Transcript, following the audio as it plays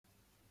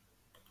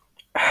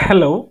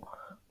Hello,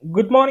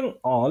 good morning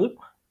all.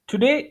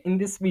 Today in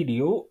this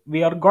video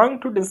we are going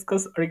to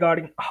discuss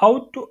regarding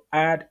how to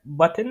add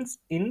buttons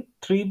in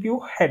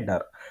TreeView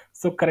header.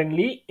 So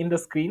currently in the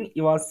screen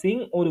you are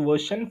seeing Odoo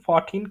version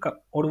 14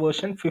 Odoo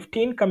version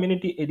 15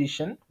 community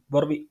edition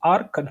where we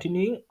are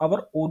continuing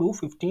our Odoo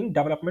 15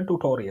 development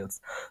tutorials.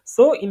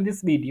 So in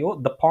this video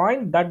the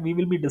point that we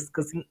will be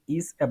discussing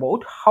is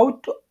about how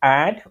to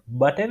add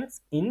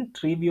buttons in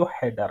TreeView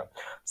header.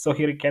 So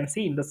here you can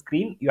see in the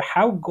screen you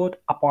have got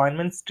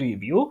appointments tree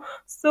view.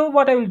 So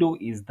what I will do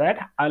is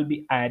that I'll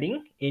be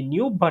adding a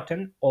new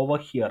button over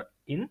here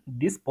in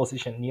this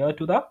position near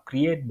to the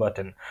create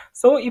button.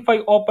 So if I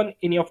open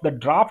any of the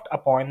draft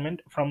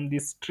appointment from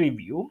this tree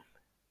view,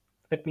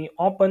 let me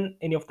open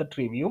any of the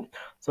tree view.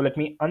 So let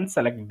me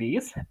unselect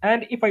this,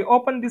 and if I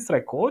open this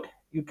record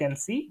you can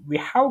see we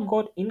have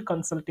got in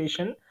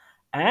consultation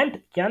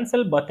and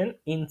cancel button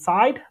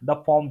inside the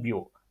form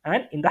view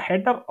and in the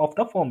header of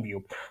the form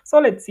view. So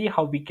let's see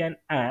how we can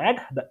add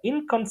the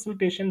in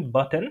consultation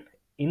button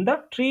in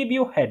the tree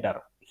view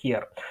header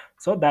here.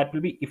 So that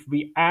will be, if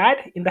we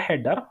add in the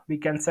header we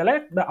can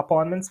select the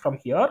appointments from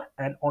here,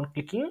 and on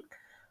clicking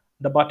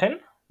the button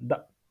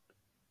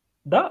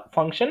the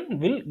function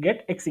will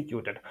get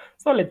executed.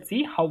 So let's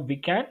see how we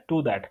can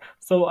do that.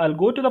 So I'll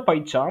go to the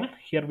PyCharm.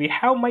 Here we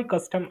have my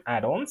custom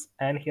add-ons,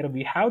 and here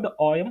we have the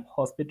OM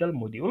hospital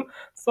module.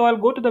 So I'll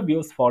go to the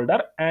views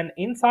folder, and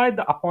inside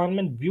the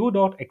appointment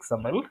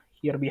view.xml,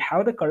 here we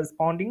have the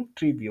corresponding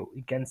tree view.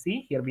 You can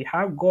see here we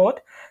have got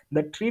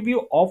the tree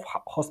view of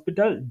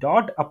hospital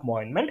dot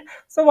appointment.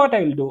 So what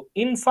I will do,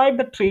 inside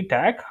the tree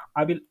tag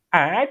I will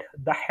add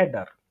the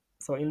header.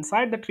 So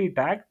inside the tree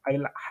tag I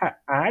will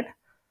add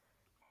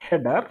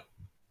header,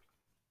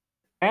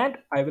 and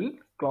I will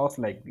close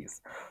like this.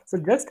 So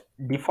just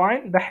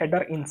define the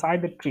header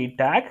inside the tree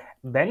tag,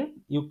 then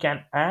you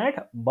can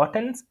add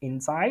buttons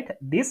inside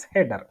this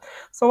header.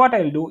 So what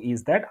I'll do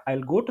is that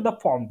I'll go to the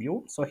form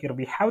view. So here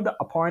we have the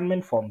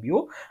appointment form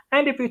view,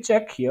 and if you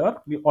check here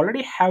we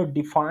already have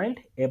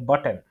defined a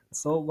button.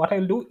 So what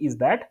I'll do is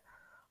that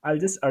I'll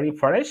just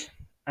refresh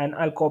and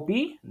I'll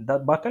copy the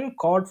button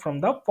code from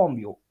the form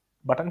view,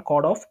 button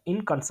code of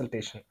in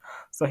consultation.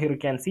 So here you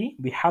can see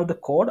we have the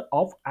code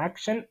of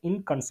action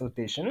in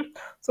consultation.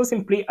 So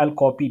simply I'll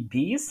copy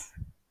these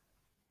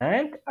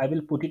and I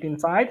will put it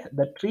inside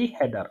the tree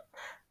header,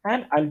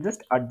 and I'll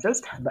just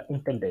adjust the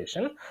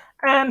indentation.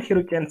 And here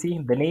you can see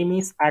the name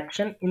is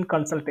action in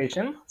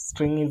consultation,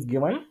 string is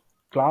given,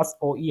 class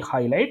OE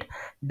highlight,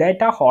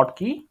 data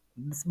hotkey.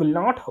 This will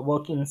not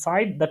work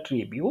inside the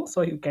tree view,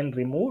 so you can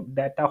remove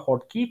data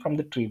hotkey from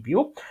the tree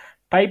view.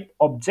 Type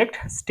object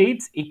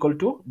states equal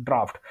to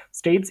draft.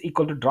 States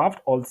equal to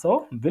draft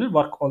also will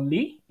work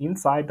only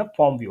inside the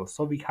form view,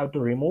 so we have to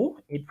remove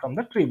it from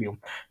the tree view.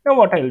 Now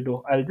what I'll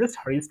do, I'll just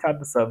restart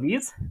the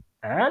service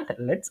and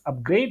let's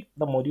upgrade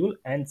the module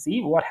and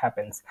see what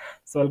happens.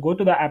 So I'll go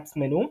to the apps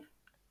menu,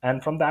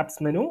 and from the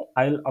apps menu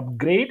I'll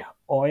upgrade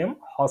OM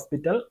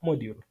hospital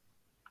module.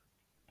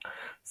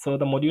 So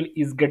the module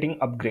is getting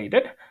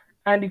upgraded,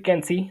 and you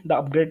can see the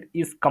upgrade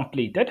is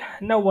completed.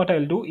 Now what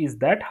I'll do is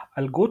that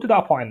I'll go to the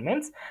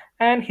appointments,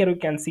 and here you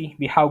can see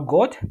we have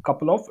got a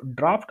couple of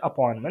draft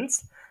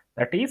appointments,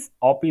 that is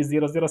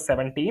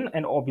OP0017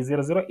 and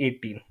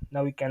OP0018.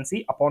 Now you can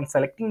see upon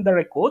selecting the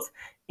records,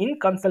 in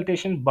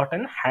consultation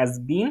button has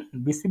been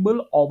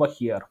visible over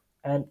here,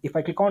 and if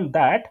I click on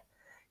that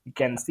you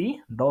can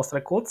see those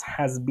records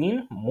has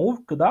been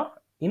moved to the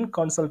in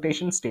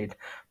consultation state.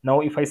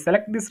 Now if I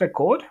select this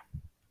record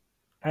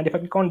and if I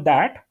click on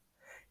that,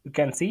 you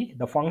can see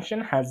the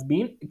function has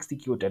been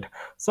executed.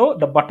 So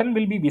the button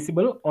will be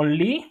visible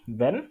only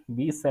when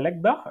we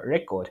select the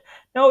record.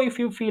 Now if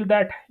you feel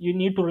that you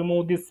need to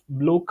remove this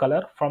blue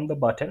color from the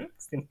button,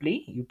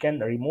 simply you can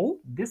remove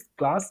this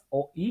class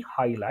OE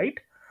highlight,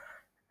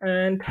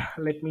 and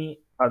let me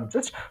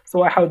adjust.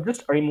 So I have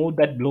just removed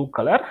that blue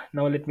color.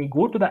 Now let me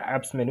go to the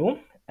apps menu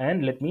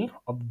and let me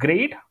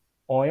upgrade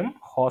OM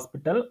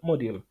hospital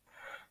module.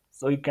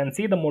 So you can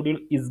see the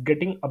module is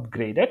getting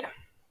upgraded.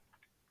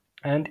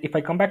 And if I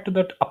come back to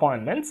the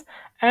appointments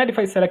and if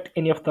I select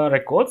any of the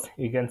records,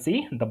 you can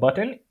see the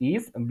button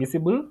is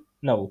visible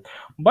now.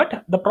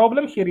 But the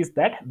problem here is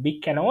that we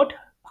cannot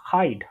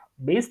hide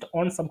based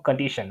on some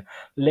condition,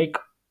 like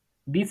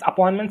these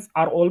appointments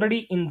are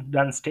already in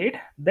done state,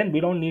 then we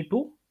don't need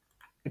to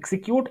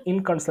execute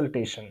in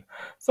consultation.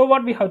 So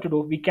what we have to do,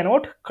 we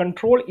cannot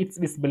control its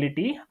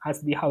visibility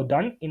as we have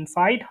done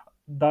inside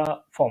the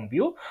form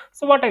view.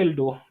 So what I will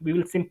do, we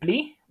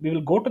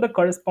will go to the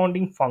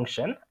corresponding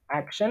function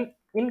action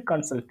in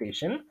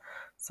consultation.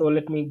 So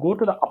let me go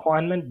to the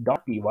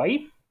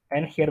appointment.py,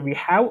 and here we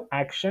have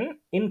action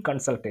in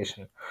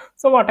consultation.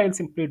 So what I'll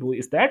simply do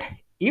is that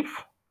if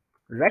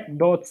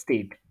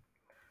rec.state,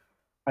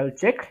 I'll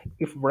check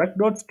if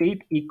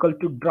rec.state equal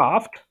to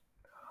draft,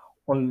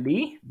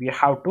 only we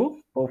have to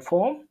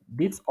perform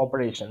this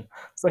operation.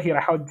 So here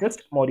I have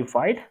just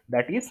modified,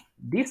 that is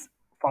this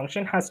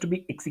function has to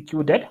be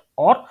executed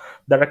or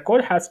the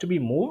record has to be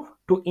moved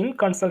to in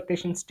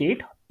consultation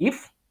state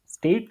if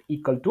state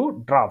equal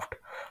to draft.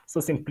 So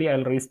simply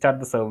I'll restart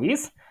the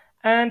service,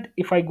 and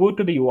if I go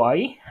to the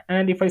UI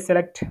and if I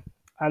select,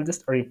 I'll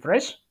just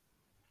refresh,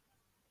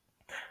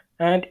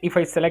 and if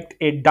I select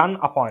a done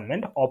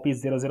appointment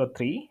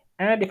op003,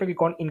 and if I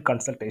click on in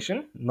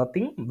consultation,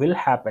 nothing will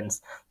happen.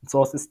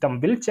 So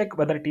system will check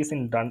whether it is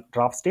in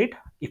draft state.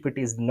 If it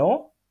is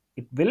no,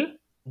 it will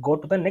go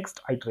to the next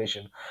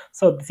iteration.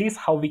 So this is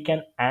how we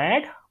can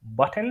add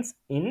buttons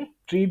in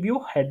tree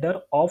view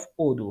header of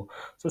Odoo.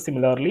 So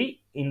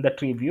similarly, in the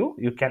tree view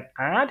you can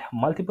add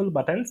multiple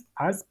buttons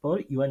as per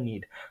your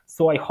need.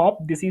 So I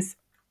hope this is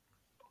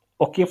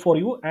okay for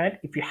you, and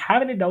if you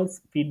have any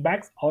doubts,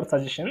 feedbacks or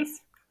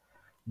suggestions,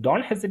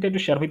 don't hesitate to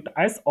share with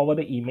us over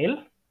the email.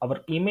 Our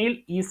email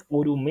is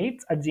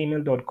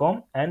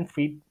odumates@gmail.com, and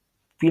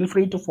feel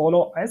free to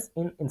follow us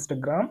in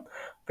Instagram,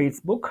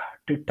 Facebook,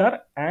 Twitter,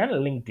 and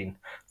LinkedIn.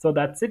 So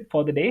that's it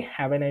for the day.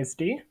 Have a nice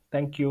day.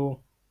 Thank you.